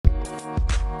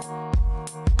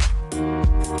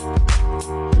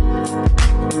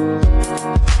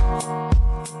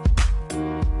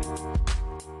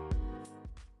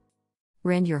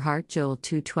Rend your heart. Joel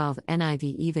 2:12 NIV.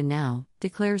 Even now,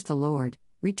 declares the Lord,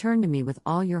 return to me with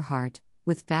all your heart,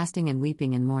 with fasting and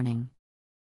weeping and mourning.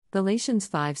 Galatians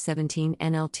 5:17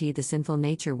 NLT. The sinful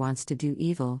nature wants to do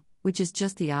evil, which is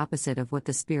just the opposite of what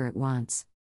the Spirit wants.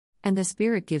 And the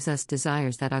Spirit gives us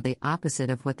desires that are the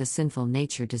opposite of what the sinful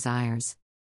nature desires.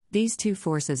 These two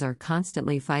forces are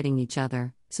constantly fighting each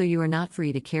other, so you are not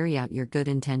free to carry out your good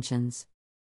intentions.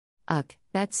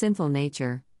 That sinful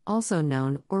nature, also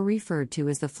known or referred to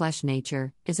as the flesh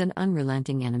nature, is an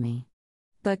unrelenting enemy.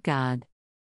 But God.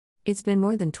 It's been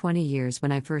more than 20 years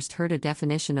when I first heard a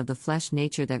definition of the flesh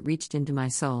nature that reached into my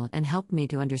soul and helped me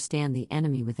to understand the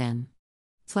enemy within.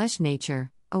 Flesh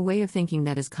nature, a way of thinking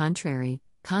that is contrary,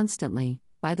 constantly,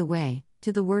 by the way,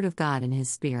 to the Word of God and His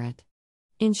Spirit.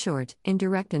 In short, in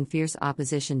direct and fierce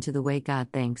opposition to the way God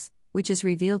thinks, which is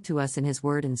revealed to us in His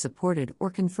Word and supported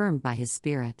or confirmed by His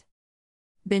Spirit.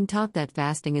 Been taught that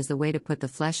fasting is the way to put the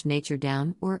flesh nature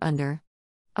down or under.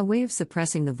 A way of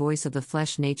suppressing the voice of the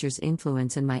flesh nature's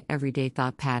influence in my everyday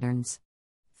thought patterns.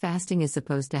 Fasting is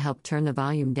supposed to help turn the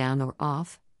volume down or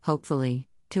off, hopefully,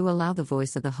 to allow the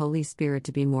voice of the Holy Spirit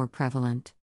to be more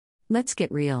prevalent. Let's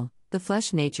get real, the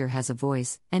flesh nature has a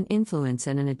voice, an influence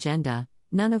and an agenda,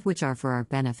 none of which are for our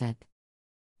benefit.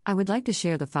 I would like to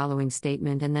share the following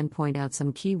statement and then point out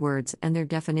some key words and their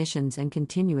definitions and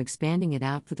continue expanding it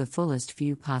out for the fullest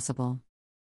view possible.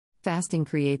 Fasting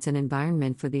creates an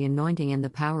environment for the anointing and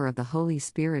the power of the Holy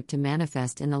Spirit to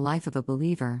manifest in the life of a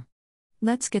believer.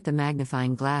 Let's get the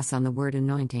magnifying glass on the word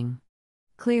anointing.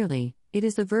 Clearly, it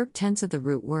is the verb tense of the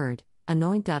root word,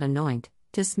 anoint. Anoint,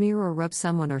 to smear or rub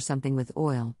someone or something with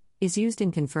oil, is used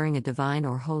in conferring a divine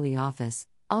or holy office,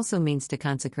 also means to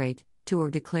consecrate, to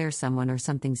or declare someone or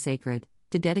something sacred,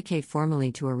 to dedicate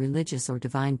formally to a religious or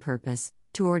divine purpose,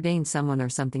 to ordain someone or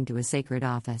something to a sacred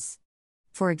office.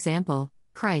 For example,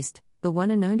 Christ, the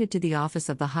one anointed to the office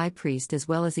of the high priest as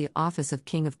well as the office of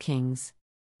King of Kings.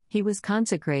 He was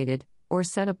consecrated, or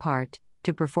set apart,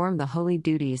 to perform the holy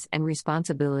duties and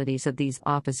responsibilities of these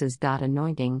offices.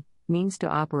 Anointing means to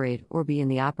operate or be in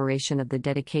the operation of the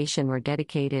dedication or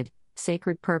dedicated,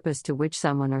 sacred purpose to which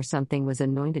someone or something was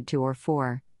anointed to or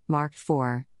for, marked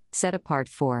for, set apart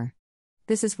for.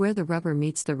 This is where the rubber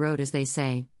meets the road, as they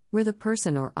say, where the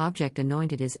person or object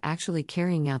anointed is actually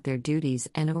carrying out their duties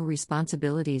and/or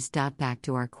responsibilities. Back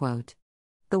to our quote.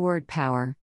 The word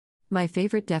power. My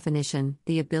favorite definition,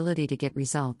 the ability to get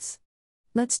results.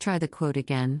 Let's try the quote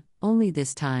again, only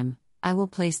this time, I will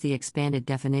place the expanded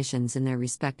definitions in their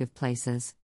respective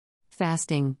places.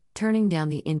 Fasting, turning down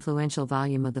the influential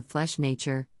volume of the flesh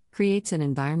nature, creates an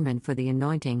environment for the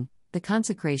anointing, the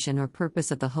consecration or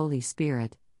purpose of the Holy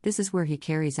Spirit. This is where He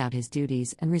carries out His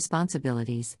duties and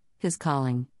responsibilities, His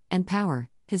calling, and power,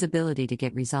 His ability to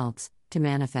get results, to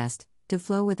manifest, to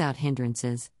flow without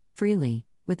hindrances, freely,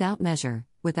 without measure,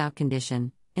 without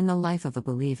condition, in the life of a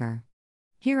believer.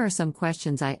 Here are some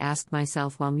questions I asked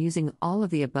myself while musing all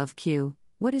of the above.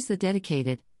 What is the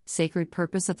dedicated, sacred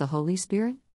purpose of the Holy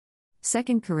Spirit?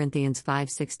 2 Corinthians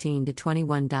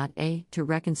 5:16-21. A. To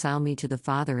reconcile me to the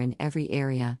Father in every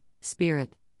area,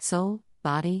 spirit, soul,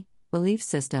 body, belief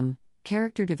system,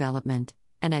 character development,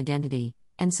 and identity,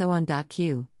 and so on.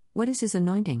 Q. What is His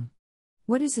anointing?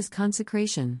 What is His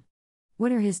consecration?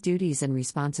 What are His duties and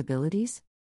responsibilities?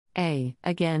 A.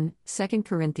 Again, 2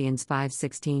 Corinthians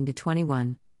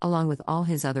 5:16-21, along with all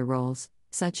His other roles,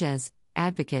 such as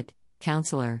advocate,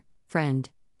 counselor, friend,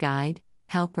 guide,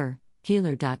 helper,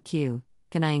 healer. Q.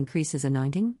 Can I increase His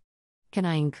anointing? Can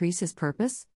I increase His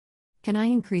purpose? Can I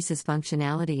increase His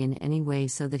functionality in any way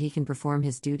so that He can perform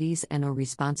His duties and/or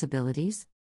responsibilities?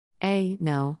 A.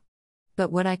 No.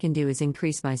 But what I can do is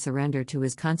increase my surrender to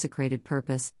His consecrated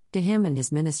purpose, to Him and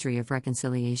His ministry of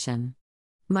reconciliation.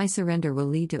 My surrender will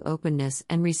lead to openness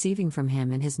and receiving from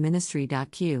Him and His ministry.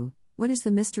 Q. What is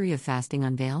the mystery of fasting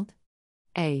unveiled?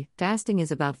 A. Fasting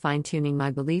is about fine-tuning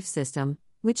my belief system,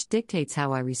 which dictates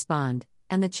how I respond,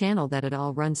 and the channel that it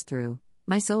all runs through,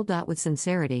 my soul. With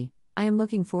sincerity, I am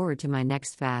looking forward to my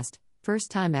next fast, first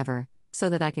time ever, so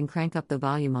that I can crank up the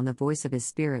volume on the voice of His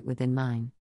Spirit within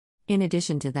mine. In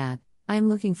addition to that, I am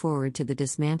looking forward to the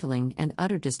dismantling and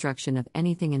utter destruction of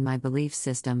anything in my belief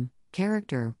system,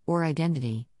 character, or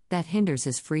identity that hinders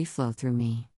His free flow through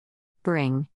me.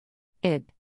 Bring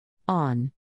it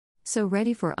on. So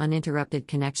ready for uninterrupted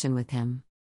connection with Him.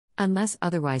 Unless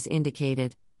otherwise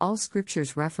indicated, all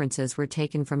scriptures references were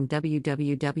taken from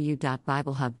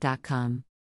www.biblehub.com.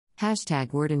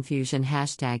 #word infusion,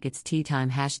 #it's tea time,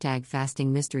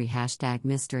 #fasting mystery,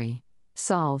 #mystery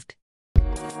solved.